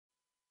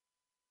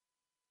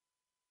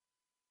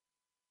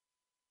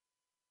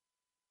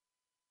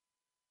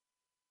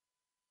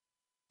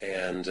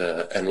And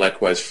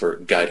likewise for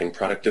guiding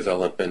product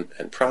development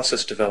and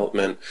process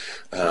development.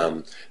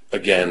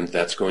 Again,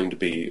 that's going to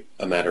be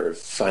a matter of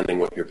finding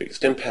what your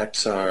biggest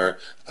impacts are,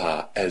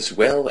 as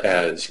well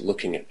as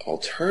looking at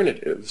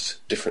alternatives,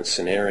 different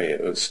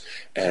scenarios,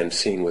 and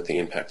seeing what the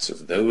impacts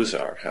of those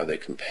are, how they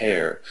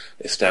compare,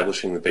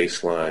 establishing the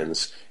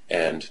baselines,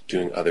 and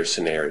doing other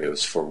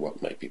scenarios for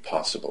what might be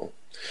possible.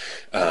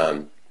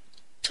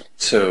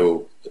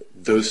 So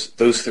those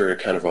three are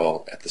kind of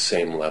all at the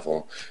same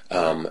level.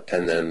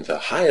 And then the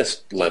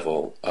highest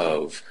level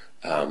of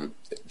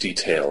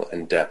detail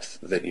and depth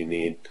that you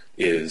need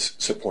is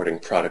supporting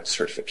product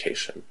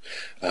certification.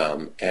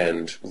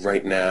 And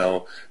right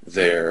now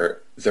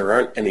there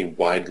aren't any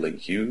widely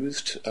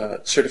used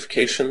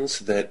certifications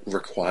that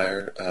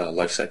require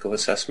life cycle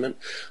assessment,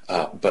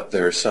 but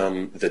there are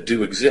some that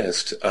do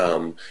exist,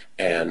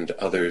 and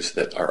others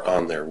that are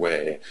on their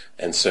way.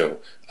 And so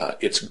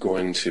it's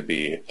going to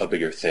be a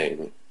bigger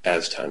thing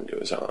as time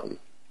goes on.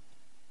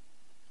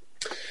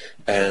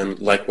 And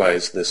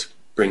likewise, this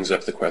brings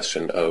up the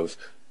question of,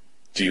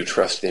 do you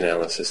trust the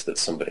analysis that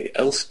somebody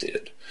else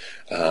did?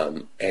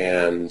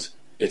 And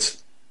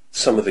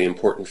some of the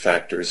important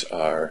factors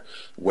are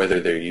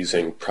whether they're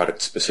using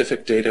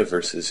product-specific data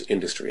versus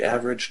industry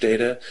average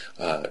data.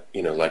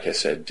 Like I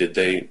said, did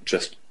they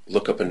just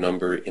look up a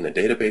number in a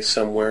database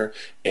somewhere,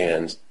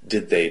 and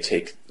did they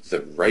take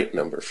the right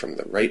number from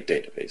the right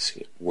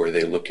database? Were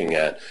they looking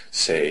at,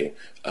 say,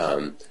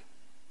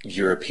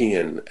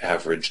 European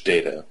average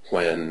data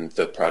when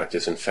the product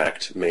is in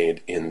fact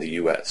made in the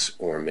US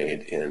or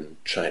made in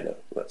China,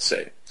 let's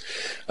say?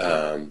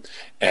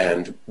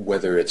 And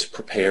whether it's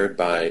prepared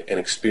by an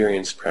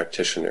experienced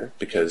practitioner,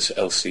 because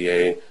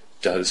LCA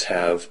does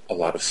have a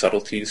lot of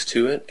subtleties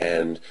to it,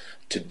 and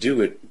to do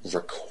it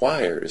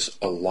requires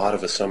a lot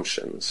of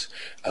assumptions.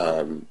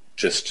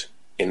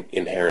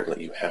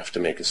 Inherently, you have to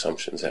make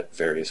assumptions at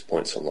various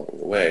points along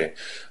the way,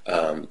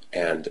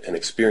 and an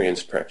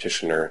experienced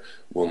practitioner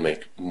will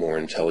make more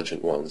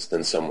intelligent ones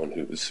than someone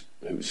who's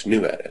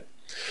new at it.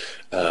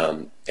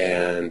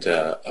 And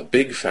a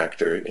big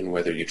factor in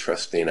whether you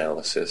trust the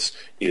analysis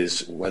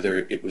is whether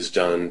it was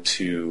done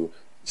to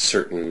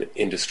certain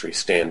industry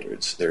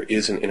standards. There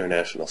is an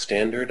international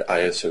standard,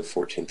 ISO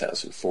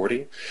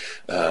 14040,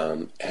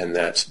 and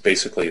that's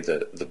basically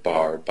the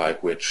bar by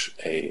which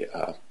a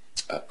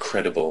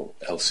credible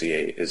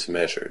LCA is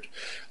measured.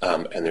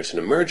 And there's an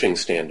emerging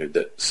standard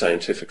that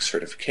Scientific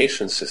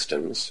Certification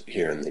Systems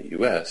here in the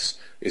US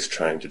is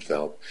trying to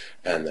develop,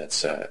 and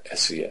that's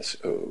SCS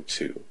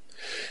 002.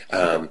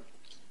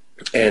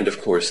 And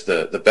of course,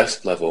 the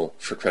best level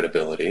for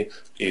credibility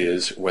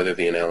is whether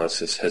the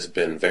analysis has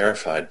been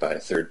verified by a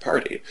third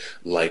party,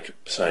 like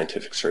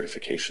Scientific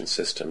Certification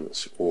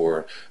Systems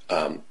or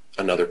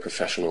another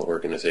professional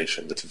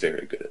organization that's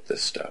very good at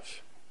this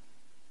stuff.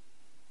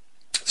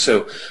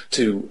 So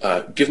to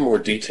give more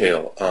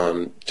detail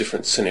on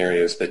different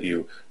scenarios that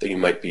you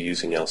might be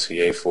using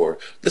LCA for,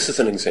 this is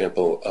an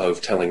example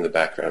of telling the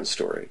background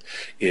story.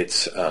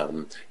 It's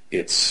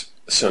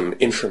some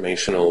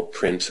informational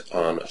print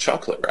on a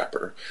chocolate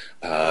wrapper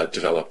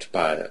developed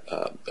by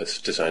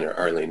this designer,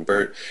 Arlene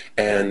Birt,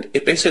 and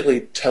it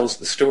basically tells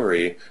the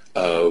story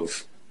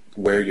of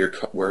where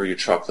your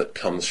chocolate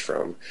comes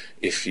from.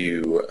 If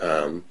you,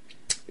 I'm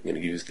going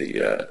to use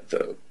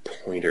the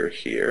pointer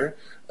here.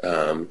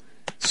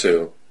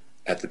 So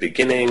at the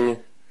beginning,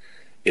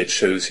 it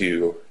tells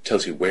you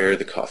where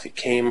the coffee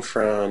came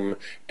from,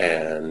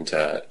 and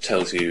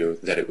tells you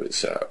that it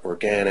was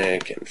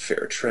organic and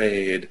fair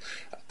trade.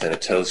 Then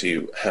it tells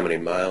you how many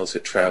miles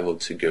it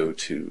traveled to go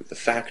to the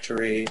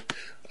factory.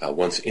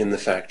 Once in the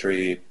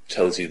factory,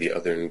 tells you the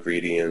other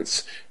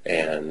ingredients,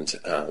 and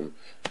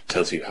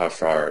tells you how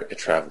far it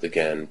traveled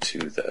again to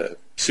the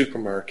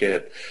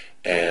supermarket,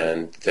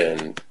 and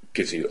then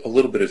gives you a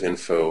little bit of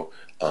info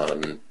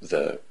on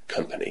the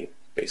company,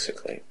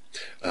 basically.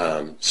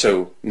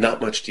 So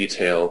not much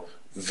detail,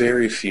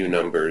 very few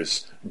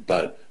numbers,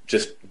 but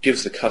just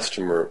gives the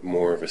customer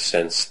more of a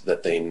sense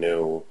that they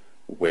know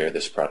where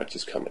this product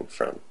is coming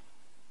from.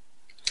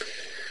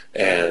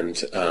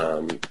 And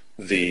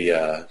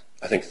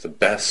I think the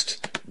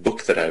best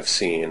book that I've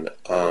seen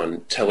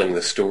on telling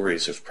the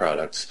stories of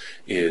products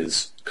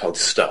is called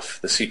Stuff,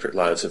 The Secret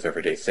Lives of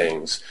Everyday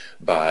Things,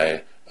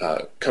 by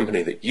a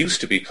company that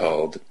used to be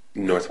called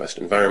Northwest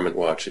Environment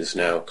Watch, is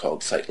now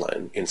called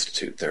Sightline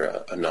Institute. They're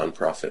a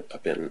nonprofit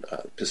up in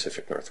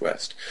Pacific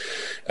Northwest.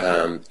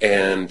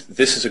 And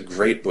this is a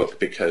great book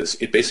because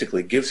it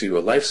basically gives you a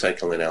life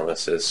cycle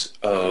analysis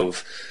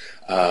of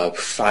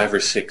 5 or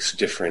 6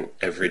 different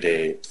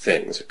everyday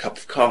things: a cup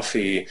of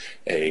coffee,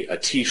 a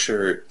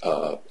t-shirt,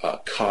 a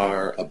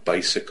car, a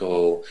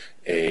bicycle,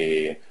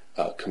 a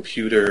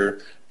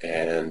computer,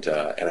 and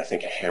I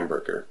think a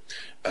hamburger.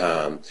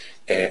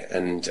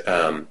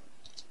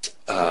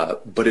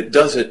 But it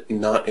does it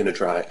not in a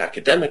dry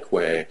academic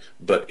way,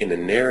 but in a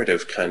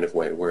narrative kind of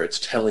way where it's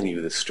telling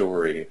you the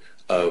story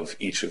of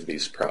each of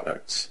these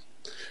products.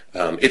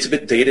 It's a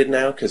bit dated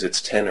now because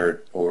it's 10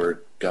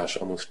 or gosh,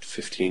 almost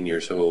 15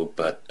 years old,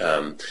 but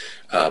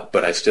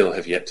I still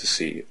have yet to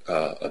see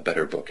a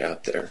better book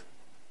out there.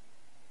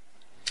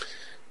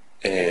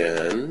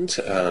 And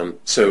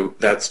so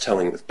that's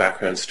telling the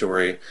background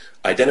story,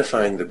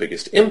 identifying the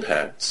biggest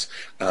impacts.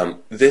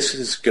 This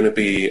is going to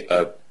be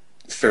a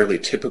fairly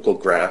typical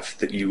graph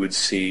that you would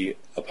see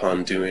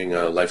upon doing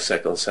a life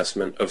cycle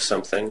assessment of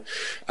something.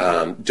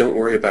 Don't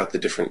worry about the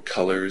different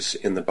colors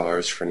in the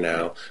bars for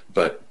now,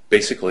 but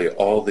basically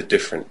all the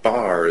different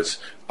bars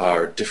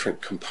are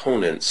different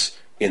components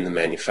in the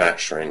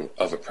manufacturing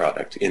of a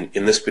product.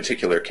 In this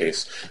particular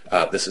case,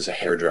 this is a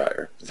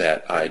hairdryer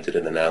that I did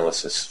an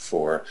analysis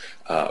for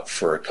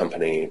a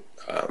company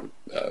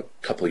a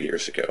couple of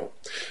years ago.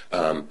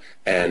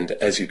 And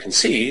as you can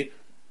see,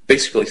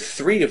 basically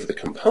 3 of the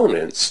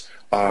components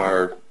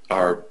are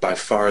by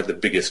far the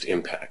biggest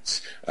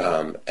impacts.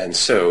 And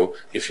so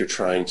if you're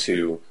trying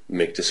to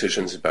make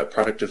decisions about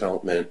product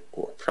development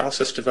or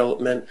process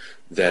development,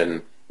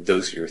 then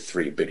those are your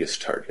 3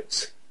 biggest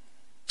targets.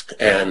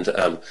 And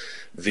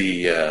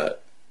the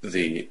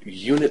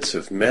units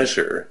of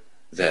measure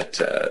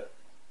that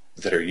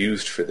are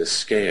used for this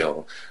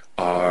scale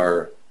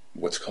are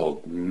what's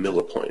called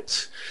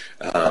millipoints.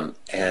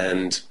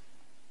 And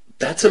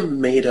that's a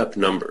made-up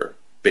number,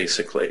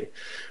 basically.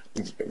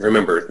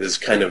 Remember, this is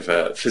kind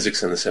of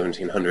physics in the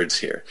 1700s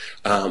here.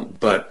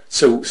 But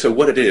so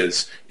what it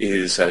is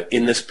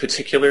in this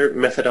particular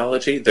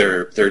methodology,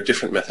 there are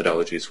different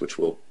methodologies which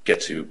we'll get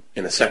to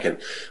in a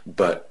second,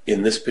 but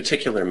in this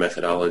particular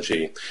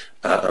methodology,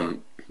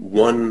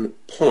 1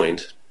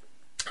 point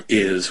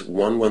is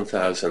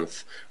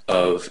 1/1000th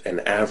of an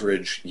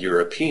average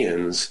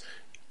European's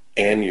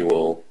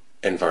annual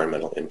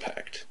environmental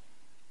impact.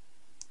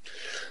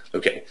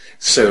 Okay,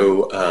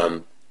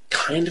 so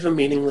kind of a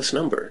meaningless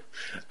number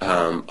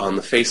on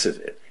the face of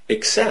it,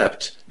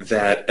 except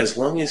that as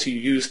long as you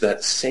use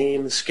that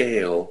same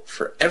scale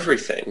for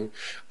everything,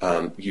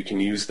 you can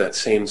use that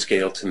same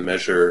scale to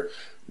measure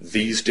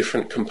these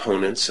different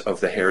components of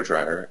the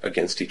hairdryer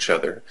against each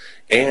other,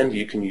 and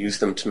you can use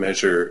them to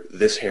measure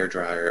this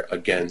hairdryer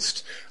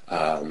against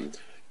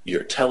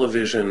your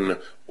television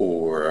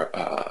or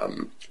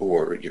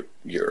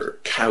your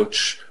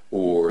couch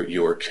or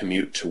your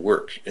commute to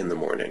work in the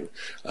morning.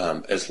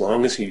 As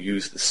long as you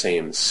use the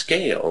same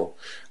scale,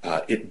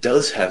 it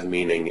does have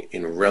meaning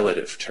in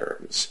relative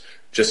terms,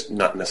 just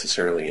not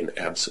necessarily in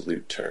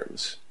absolute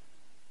terms.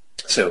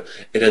 So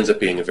it ends up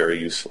being a very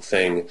useful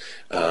thing,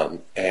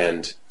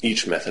 and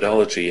each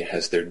methodology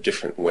has their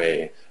different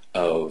way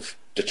of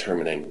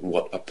determining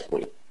what a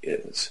point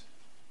is.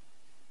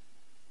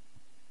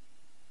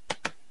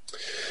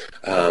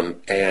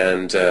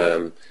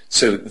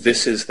 So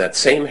this is that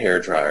same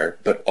hairdryer,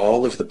 but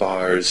all of the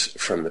bars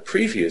from the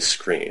previous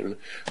screen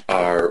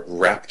are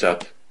wrapped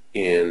up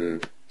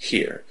in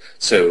here.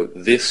 So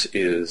this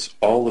is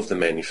all of the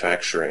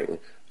manufacturing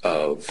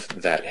of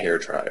that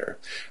hairdryer.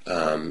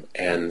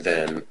 And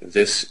then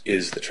this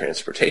is the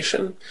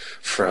transportation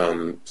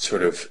from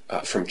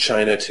from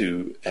China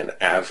to an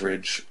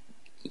average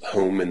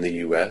home in the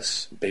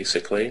US,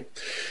 basically.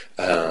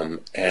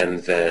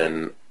 And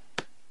then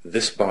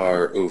this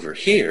bar over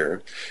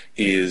here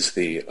is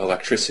the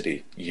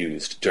electricity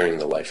used during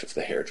the life of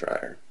the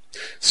hairdryer.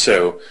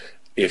 So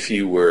if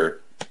you were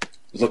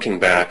looking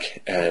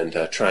back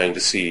and trying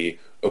to see,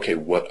 okay,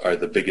 what are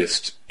the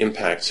biggest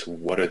impacts,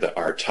 what are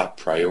our top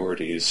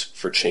priorities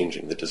for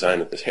changing the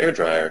design of this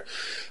hairdryer,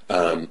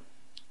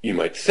 you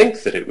might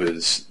think that it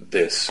was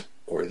this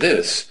or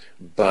this,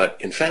 but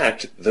in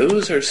fact,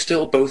 those are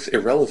still both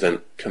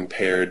irrelevant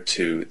compared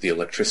to the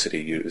electricity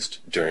used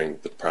during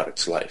the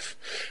product's life.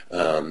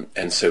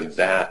 And so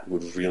that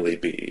would really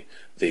be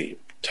the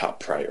top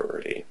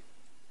priority.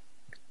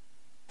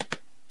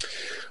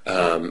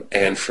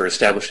 And for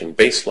establishing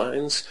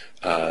baselines,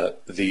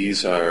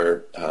 these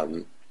are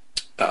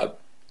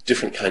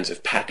different kinds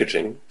of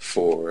packaging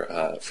for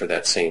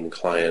that same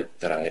client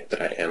that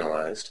I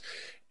analyzed.